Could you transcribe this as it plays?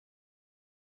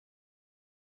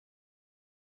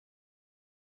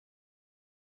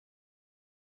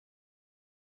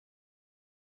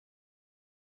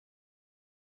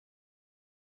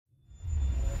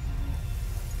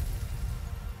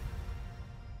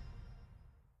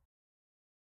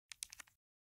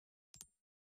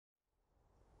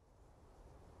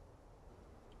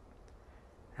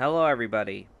Hello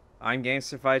everybody, I'm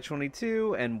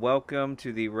Gamester522 and welcome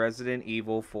to the Resident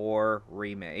Evil 4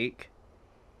 remake.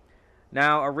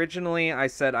 Now originally I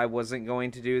said I wasn't going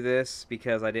to do this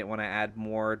because I didn't want to add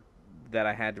more that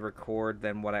I had to record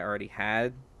than what I already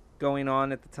had going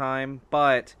on at the time,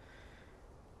 but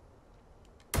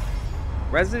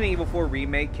Resident Evil 4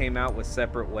 remake came out with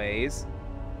separate ways,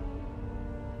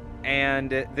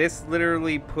 and this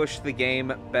literally pushed the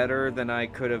game better than I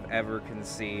could have ever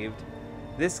conceived.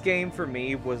 This game for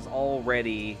me was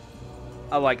already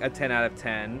like a 10 out of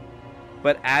 10,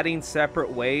 but adding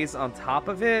separate ways on top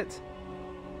of it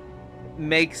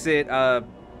makes it a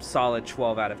solid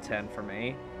 12 out of 10 for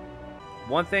me.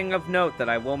 One thing of note that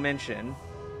I will mention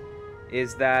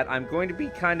is that I'm going to be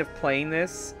kind of playing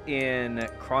this in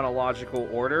chronological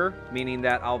order, meaning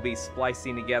that I'll be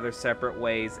splicing together separate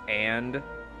ways and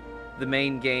the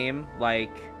main game,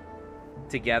 like,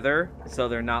 together, so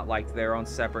they're not like their own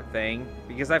separate thing,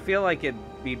 because I feel like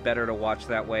it'd be better to watch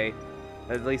that way.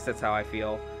 At least that's how I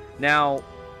feel. Now,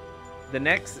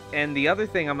 the other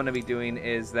thing I'm going to be doing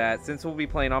is that since we'll be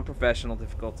playing on professional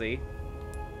difficulty,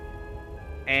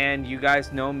 and you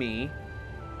guys know me,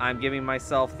 I'm giving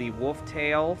myself the wolf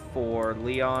tail for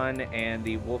Leon and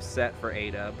the wolf set for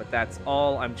Ada, but that's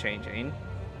all I'm changing.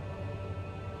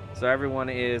 So everyone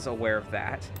is aware of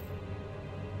that.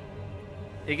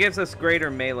 It gives us greater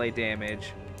melee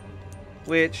damage,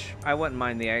 which I wouldn't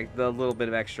mind the little bit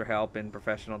of extra help in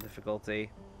professional difficulty.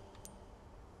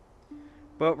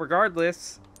 But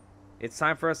regardless, it's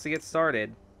time for us to get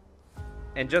started.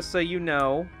 And just so you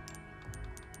know,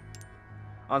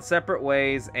 on separate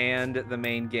ways and the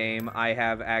main game, I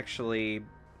have actually,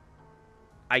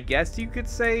 I guess you could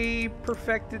say,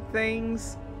 perfected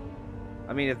things.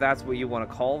 I mean, if that's what you want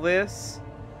to call this.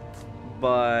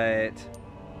 But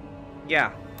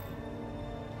yeah,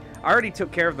 I already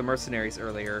took care of the mercenaries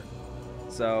earlier,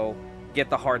 so get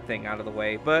the hard thing out of the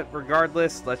way. But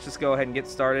regardless, let's just go ahead and get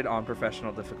started on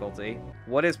professional difficulty.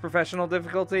 What is professional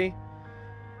difficulty?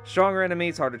 Stronger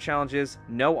enemies, harder challenges,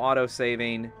 no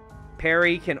auto-saving,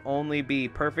 parry can only be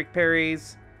perfect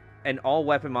parries, and all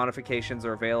weapon modifications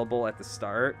are available at the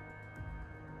start.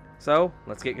 So,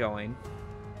 let's get going.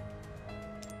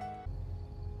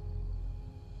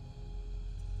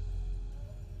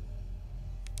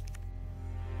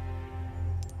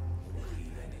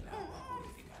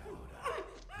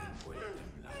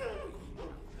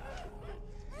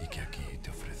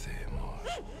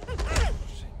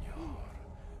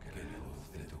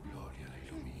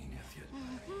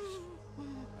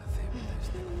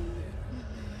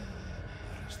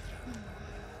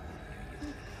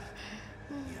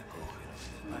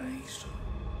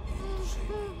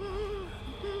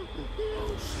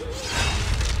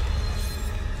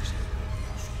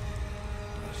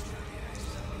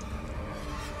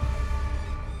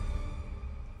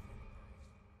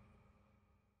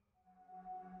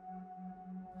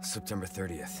 September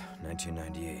 30th,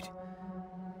 1998.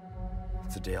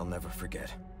 It's a day I'll never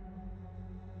forget.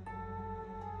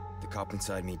 The cop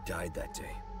inside me died that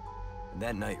day. And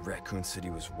that night, Raccoon City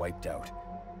was wiped out,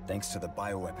 thanks to the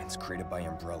bioweapons created by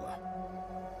Umbrella.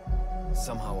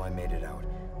 Somehow I made it out,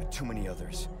 but too many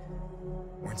others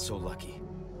weren't so lucky.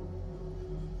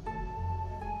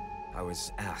 I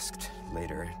was asked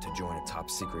later to join a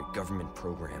top-secret government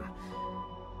program.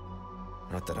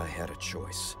 Not that I had a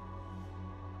choice.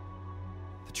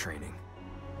 The training,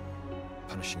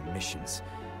 punishing missions,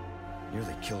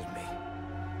 nearly killed me.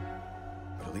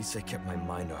 But at least I kept my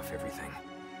mind off everything.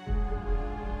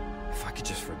 If I could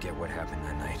just forget what happened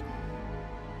that night,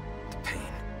 the pain,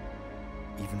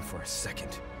 even for a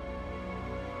second.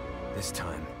 This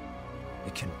time,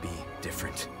 it can be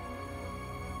different.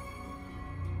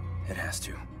 It has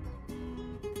to.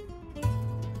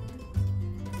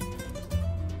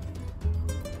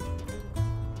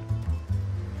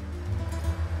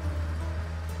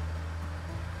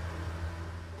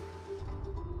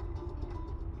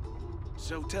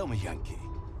 So tell me, Yankee,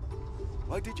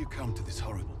 why did you come to this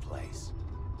horrible place?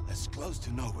 As close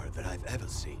to nowhere that I've ever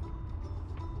seen.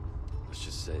 Let's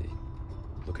just say,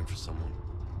 looking for someone.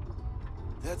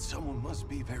 That someone must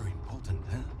be very important,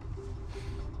 huh?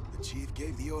 The chief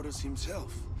gave the orders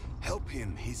himself. Help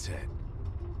him, he said.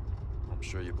 I'm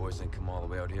sure you boys didn't come all the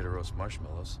way out here to roast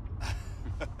marshmallows.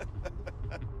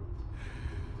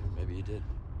 Maybe you did.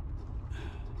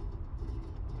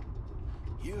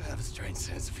 You have a strange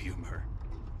sense of humor.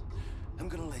 I'm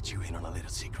gonna let you in on a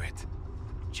little secret.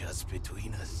 Just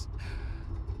between us.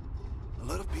 A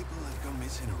lot of people have gone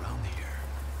missing around here.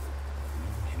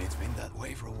 And it's been that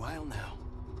way for a while now.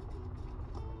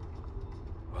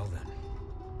 Well then,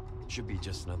 should be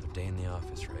just another day in the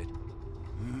office, right?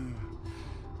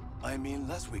 I mean,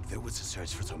 last week there was a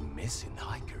search for some missing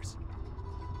hikers.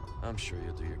 I'm sure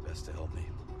you'll do your best to help me.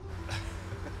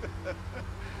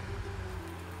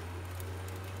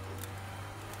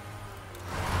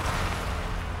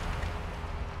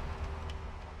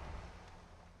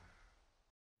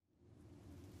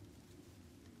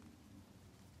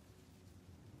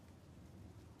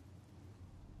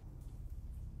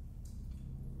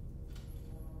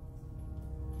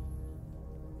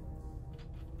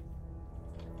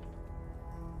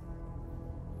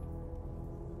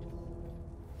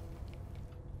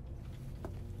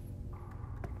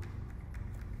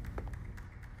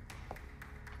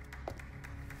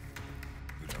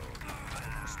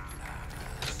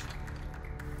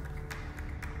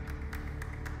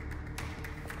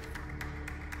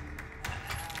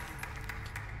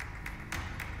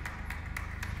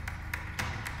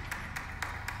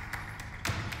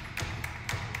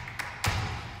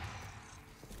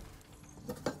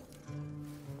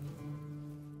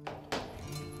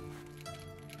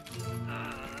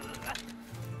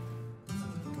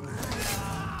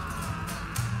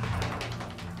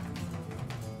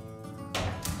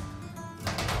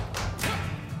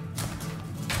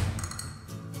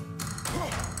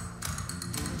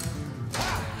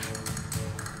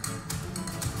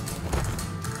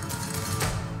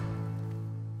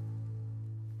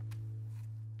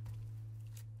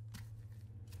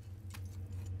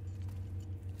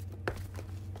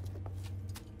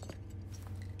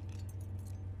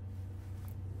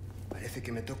 Parece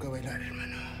que me toca bailar,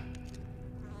 hermano.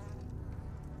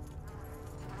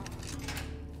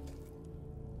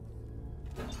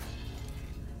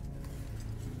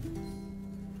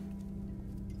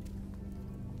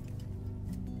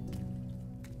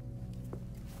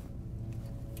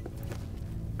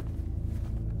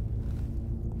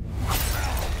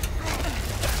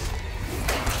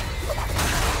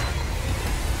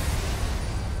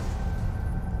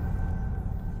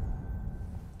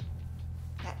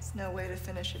 That's no way to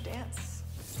finish a dance.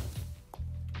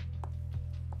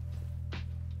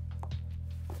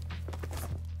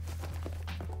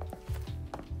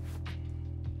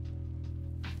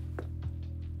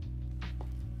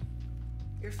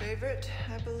 Your favorite,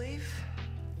 I believe?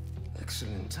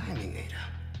 Excellent timing, Ada.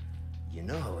 You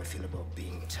know how I feel about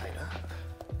being tied up.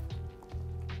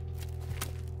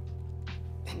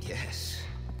 And yes,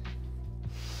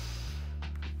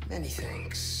 many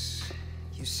thanks.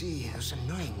 You see, those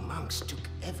annoying monks took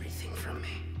everything from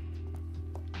me.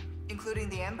 Including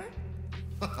the amber?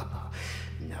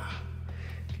 No.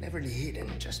 Cleverly hidden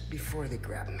just before they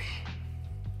grabbed me.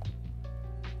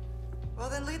 Well,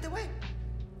 then lead the way.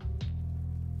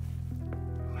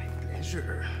 My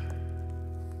pleasure.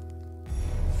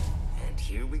 And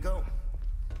here we go.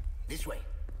 This way.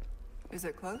 Is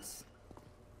it close?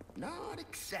 Not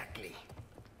exactly.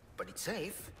 But it's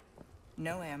safe.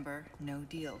 No amber, no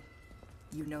deal.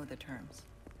 You know the terms.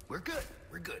 We're good.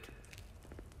 We're good.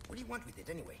 What do you want with it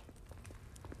anyway?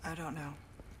 I don't know.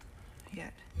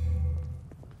 Yet.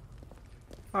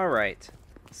 Alright,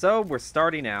 so we're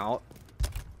starting out.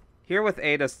 Here with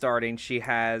Ada starting, she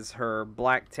has her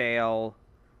blacktail,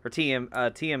 her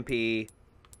TMP.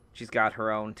 She's got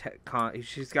her own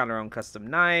custom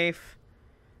knife,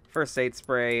 first aid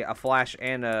spray, a flash,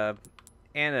 and a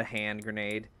hand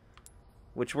grenade,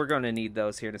 which we're going to need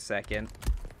those here in a second.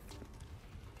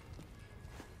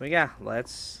 But yeah,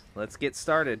 let's get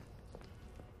started.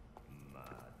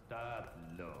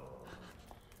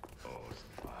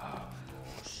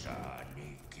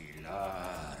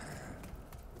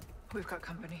 We've got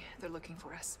company. They're looking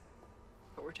for us.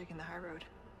 But we're taking the high road.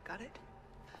 Got it?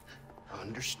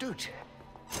 Understood.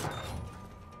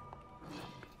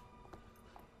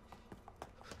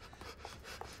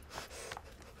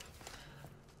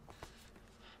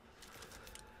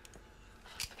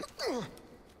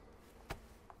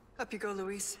 Up you go,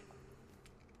 Luis.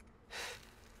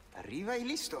 Arriba y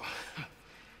listo.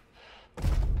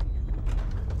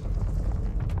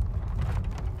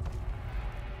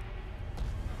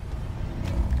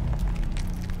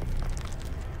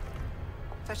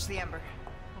 Fetch the amber.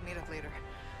 We'll meet up later.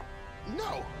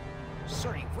 No!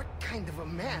 Sorry, what kind of a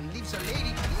man leaves a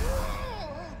lady...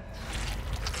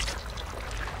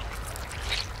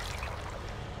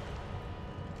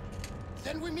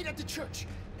 Then we meet at the church.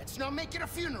 Let's not make it a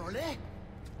funeral, eh?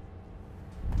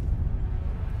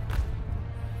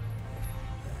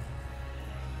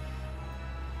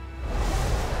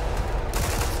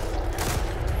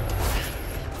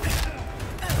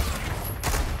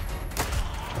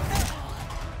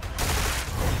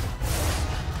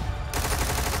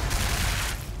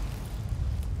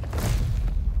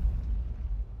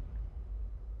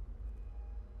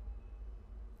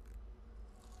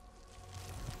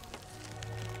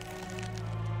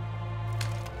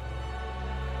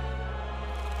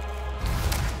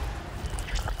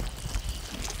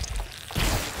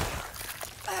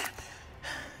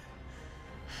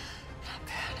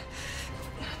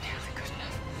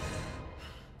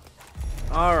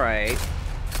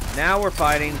 Now we're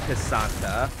fighting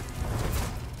Pisanta.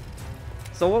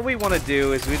 So what we want to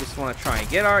do is we just want to try and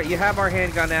get you have our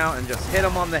handgun out and just hit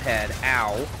him on the head.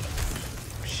 Ow.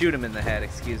 Shoot him in the head,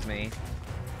 excuse me.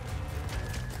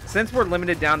 Since we're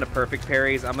limited down to perfect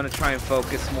parries, I'm going to try and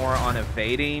focus more on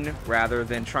evading rather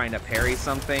than trying to parry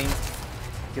something.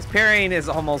 Because parrying is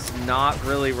almost not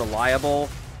really reliable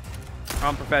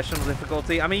on professional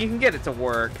difficulty. I mean, you can get it to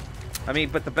work. I mean,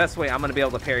 but the best way I'm going to be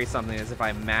able to parry something is if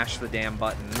I mash the damn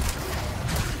button.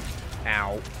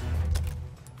 Ow.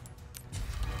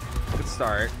 Good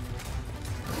start.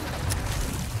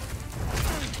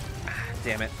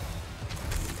 Damn it.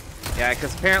 Yeah,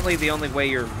 because apparently the only way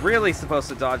you're really supposed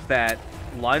to dodge that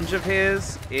lunge of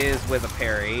his is with a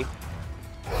parry.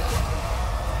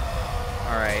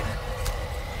 Alright.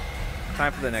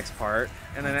 Time for the next part.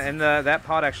 And then that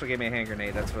pod actually gave me a hand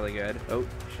grenade. That's really good. Oh,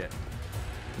 shit.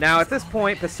 Now, at this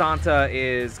point, Pisanta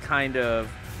is kind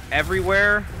of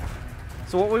everywhere.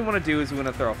 So what we want to do is we want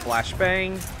to throw a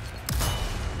flashbang.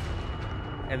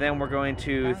 And then we're going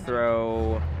to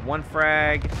throw 1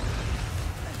 frag,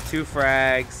 2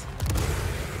 frags.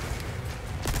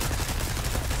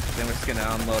 Then we're just going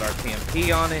to unload our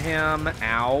TMP onto him.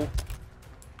 Ow.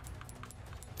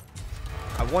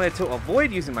 I wanted to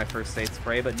avoid using my first aid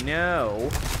spray, but no.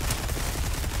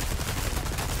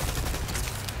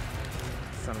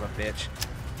 Son of a bitch.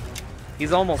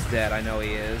 He's almost dead. I know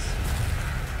he is.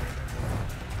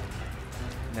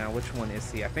 Now, which one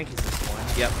is he? I think he's this one.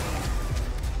 Yep.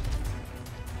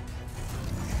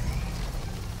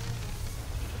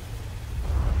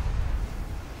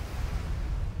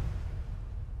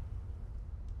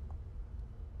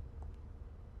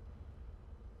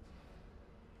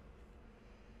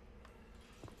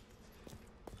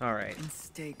 All right. And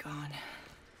stay gone.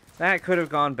 That could have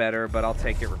gone better, but I'll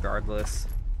take it regardless.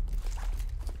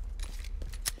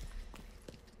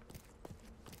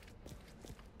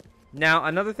 Now,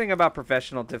 another thing about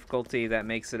professional difficulty that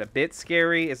makes it a bit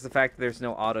scary is the fact that there's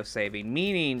no autosaving,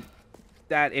 meaning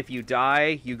that if you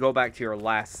die, you go back to your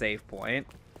last save point.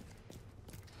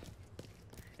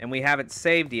 And we haven't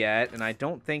saved yet, and I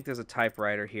don't think there's a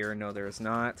typewriter here. No, there is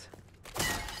not.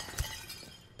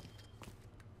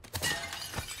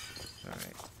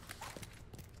 Alright.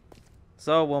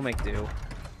 So, we'll make do.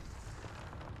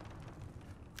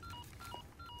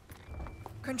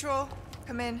 Control,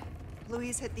 come in.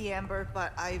 Louise hit the amber,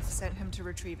 but I've sent him to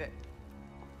retrieve it.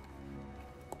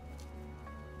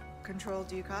 Control,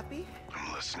 do you copy?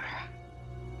 I'm listening.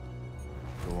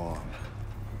 Go on.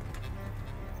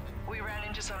 We ran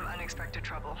into some unexpected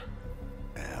trouble.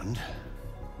 And?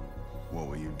 What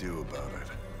will you do about it?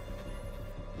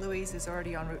 Louise is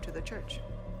already en route to the church.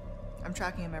 I'm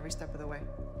tracking him every step of the way.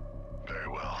 Very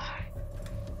well.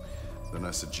 Then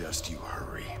I suggest you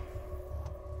hurry.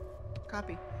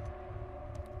 Copy.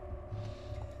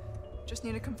 Just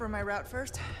need to confirm my route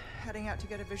first. Heading out to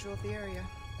get a visual of the area.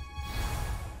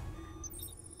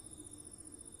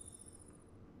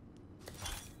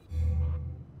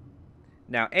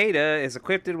 Now, Ada is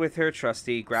equipped with her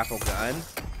trusty grapple gun.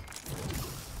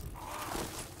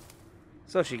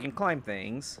 So she can climb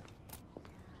things.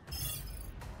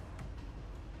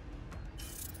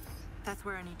 That's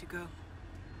where I need to go.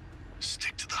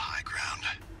 Stick to the high ground.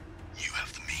 You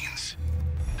have the means.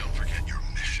 Don't forget your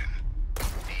mission. The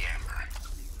Amber.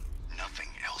 Nothing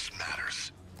else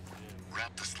matters.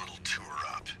 Wrap this little tour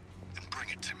up and bring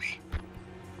it to me.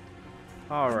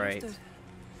 Alright.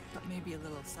 But maybe a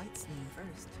little sightseeing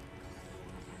first.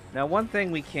 Now, one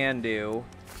thing we can do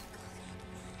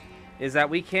is that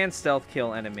we can stealth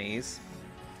kill enemies.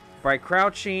 By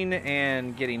crouching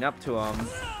and getting up to them,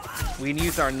 we can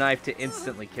use our knife to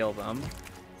instantly kill them.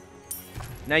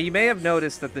 Now, you may have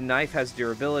noticed that the knife has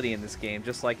durability in this game,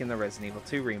 just like in the Resident Evil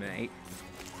 2 remake.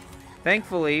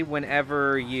 Thankfully,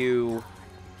 whenever you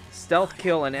stealth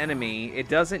kill an enemy, it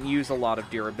doesn't use a lot of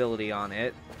durability on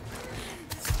it.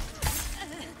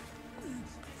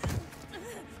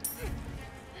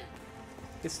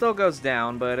 It still goes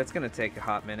down, but it's going to take a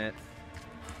hot minute.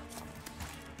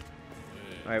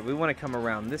 Alright, we want to come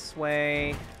around this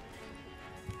way.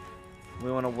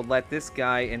 We want to let this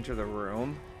guy enter the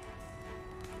room.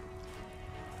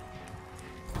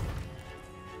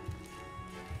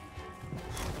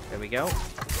 There we go.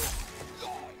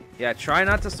 Yeah, try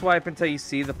not to swipe until you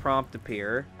see the prompt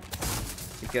appear,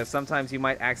 because sometimes you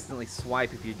might accidentally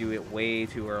swipe if you do it way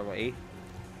too early.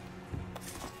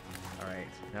 Alright,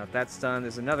 now if that's done,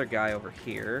 there's another guy over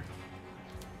here.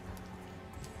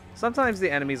 Sometimes the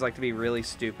enemies like to be really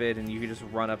stupid, and you can just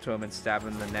run up to them and stab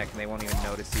them in the neck, and they won't even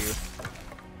notice you.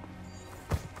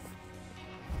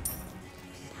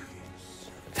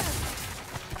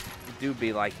 It do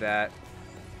be like that.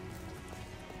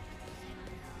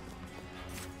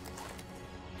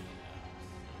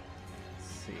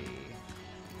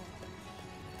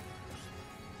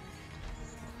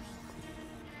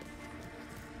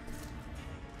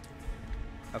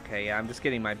 Okay, yeah, I'm just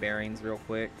getting my bearings real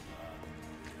quick.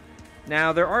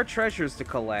 Now, there are treasures to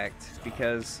collect,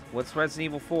 because what's Resident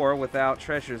Evil 4 without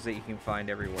treasures that you can find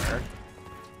everywhere?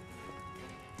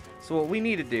 So what we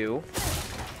need to do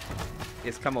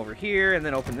is come over here and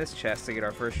then open this chest to get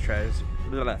our first treasure.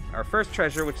 Our first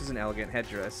treasure, which is an elegant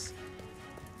headdress.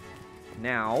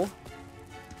 Now,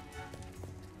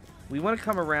 we want to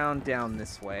come around down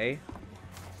this way.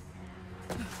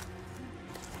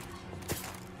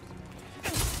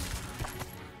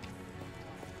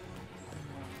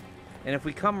 And if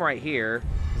we come right here,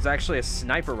 there's actually a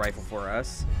sniper rifle for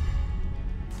us.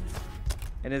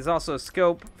 And there's also a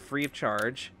scope free of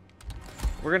charge.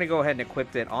 We're going to go ahead and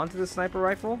equip it onto the sniper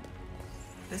rifle.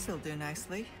 This'll do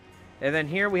nicely. And then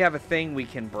here we have a thing we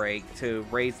can break to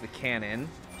raise the cannon.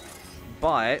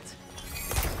 But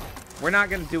we're not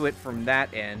going to do it from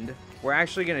that end. We're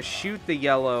actually going to shoot the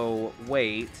yellow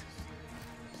weight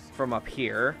from up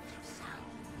here.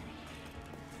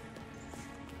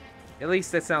 At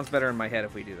least that sounds better in my head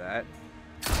if we do that.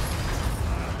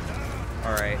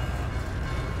 Alright.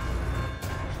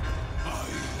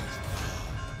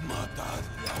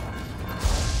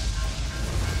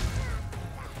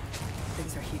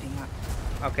 Things are heating up.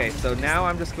 Okay, so now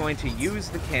I'm just going to use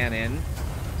the cannon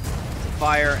to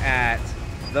fire at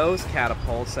those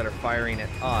catapults that are firing at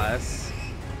us.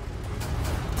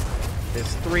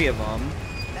 There's 3 of them.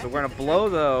 So we're going to blow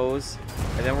those,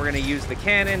 and then we're going to use the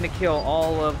cannon to kill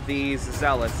all of these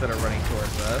zealots that are running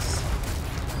towards us.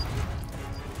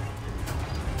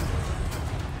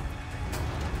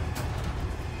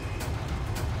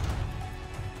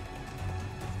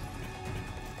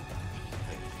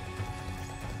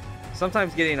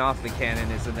 Sometimes getting off the cannon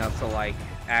is enough to, like,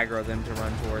 aggro them to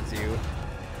run towards you.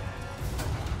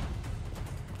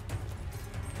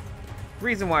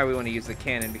 Reason why we want to use the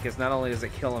cannon, because not only does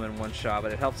it kill them in one shot,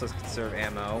 but it helps us conserve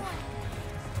ammo,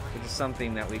 which is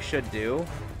something that we should do.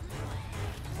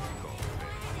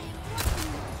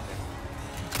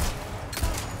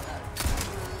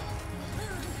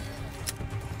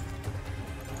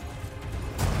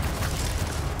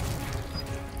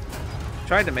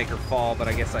 Tried to make her fall, but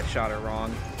I guess I shot her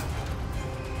wrong.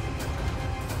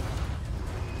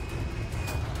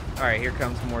 Alright, here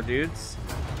comes more dudes.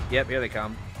 Yep, here they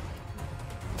come.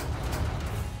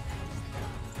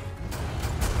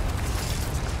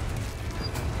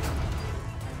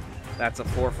 That's a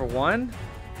 4 for 1.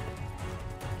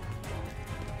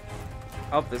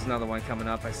 Oh, there's another one coming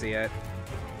up. I see it.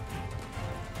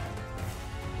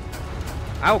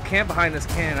 I will camp behind this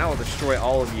cannon. I will destroy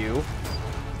all of you.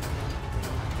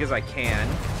 Because I can.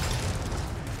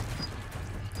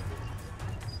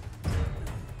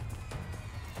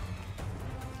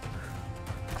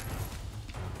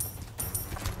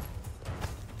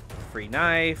 Free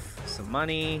knife, some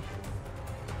money,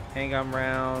 handgun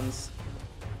rounds.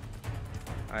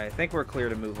 I think we're clear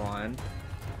to move on.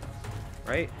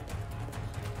 Right?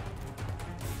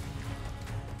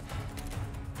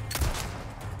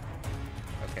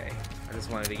 Okay. I just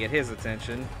wanted to get his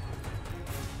attention.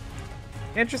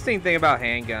 Interesting thing about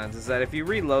handguns is that if you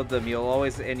reload them, you'll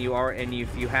always if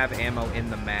you have ammo in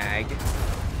the mag,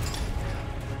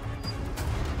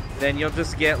 then you'll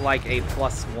just get like a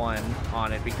 +1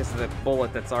 on it because of the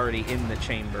bullet that's already in the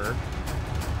chamber.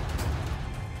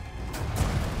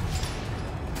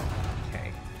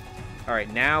 Okay.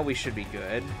 Alright, now we should be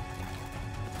good.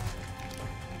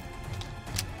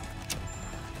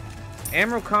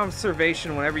 Ammo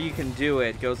conservation, whenever you can do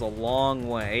it, goes a long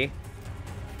way.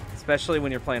 Especially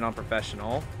when you're playing on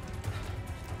professional.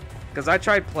 Because I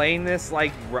tried playing this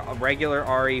like regular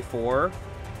RE4.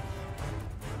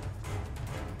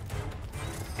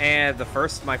 And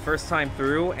my first time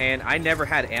through, and I never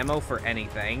had ammo for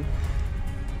anything.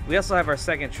 We also have our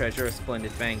second treasure, a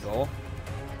Splendid Bangle.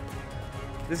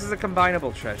 This is a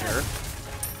combinable treasure.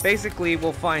 Basically,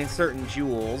 we'll find certain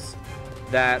jewels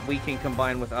that we can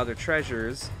combine with other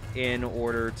treasures in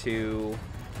order to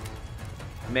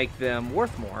make them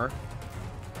worth more.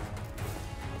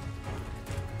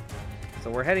 So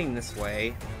we're heading this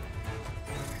way.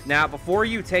 Now, before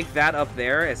you take that up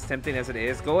there, as tempting as it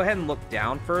is, go ahead and look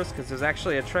down first, because there's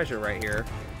actually a treasure right here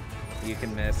you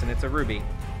can miss, and it's a ruby.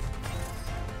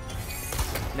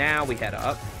 Now we head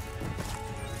up.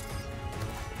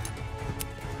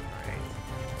 Alright.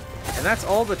 And that's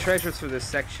all the treasures for this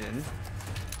section.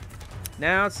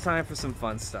 Now it's time for some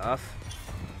fun stuff.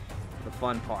 The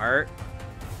fun part.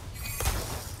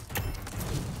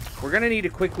 We're going to need to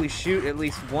quickly shoot at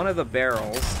least one of the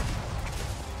barrels.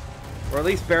 Or at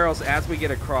least barrels as we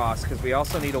get across, because we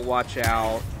also need to watch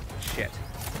out... Shit.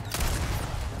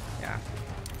 Yeah.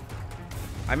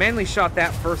 I mainly shot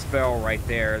that first barrel right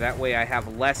there. That way I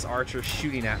have less archers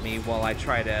shooting at me while I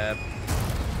try to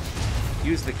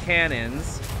use the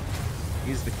cannons.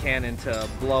 Use the cannon to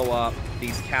blow up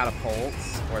these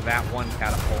catapults, or that one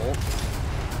catapult.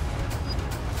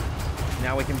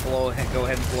 Now we can go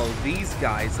ahead and blow these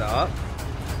guys up.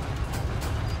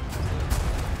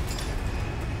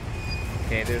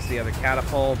 Okay, there's the other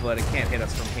catapult, but it can't hit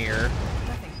us from here.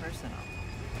 Nothing personal.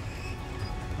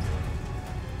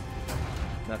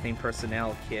 Nothing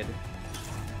personnel, kid.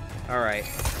 Alright,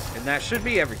 and that should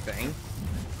be everything.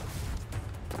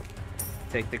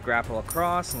 Take the grapple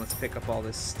across, and let's pick up all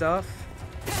this stuff.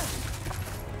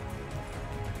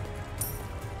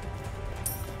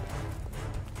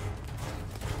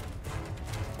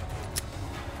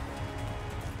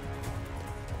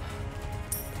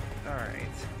 Alright.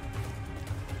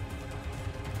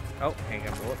 Oh,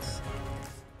 handgun bullets.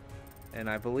 And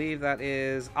I believe that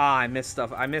is... Ah, I missed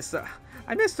stuff. I missed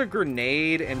a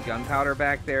grenade and gunpowder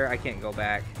back there. I can't go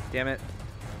back. Damn it.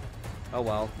 Oh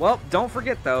well. Well, don't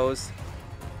forget those.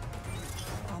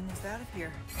 Almost out of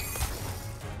here.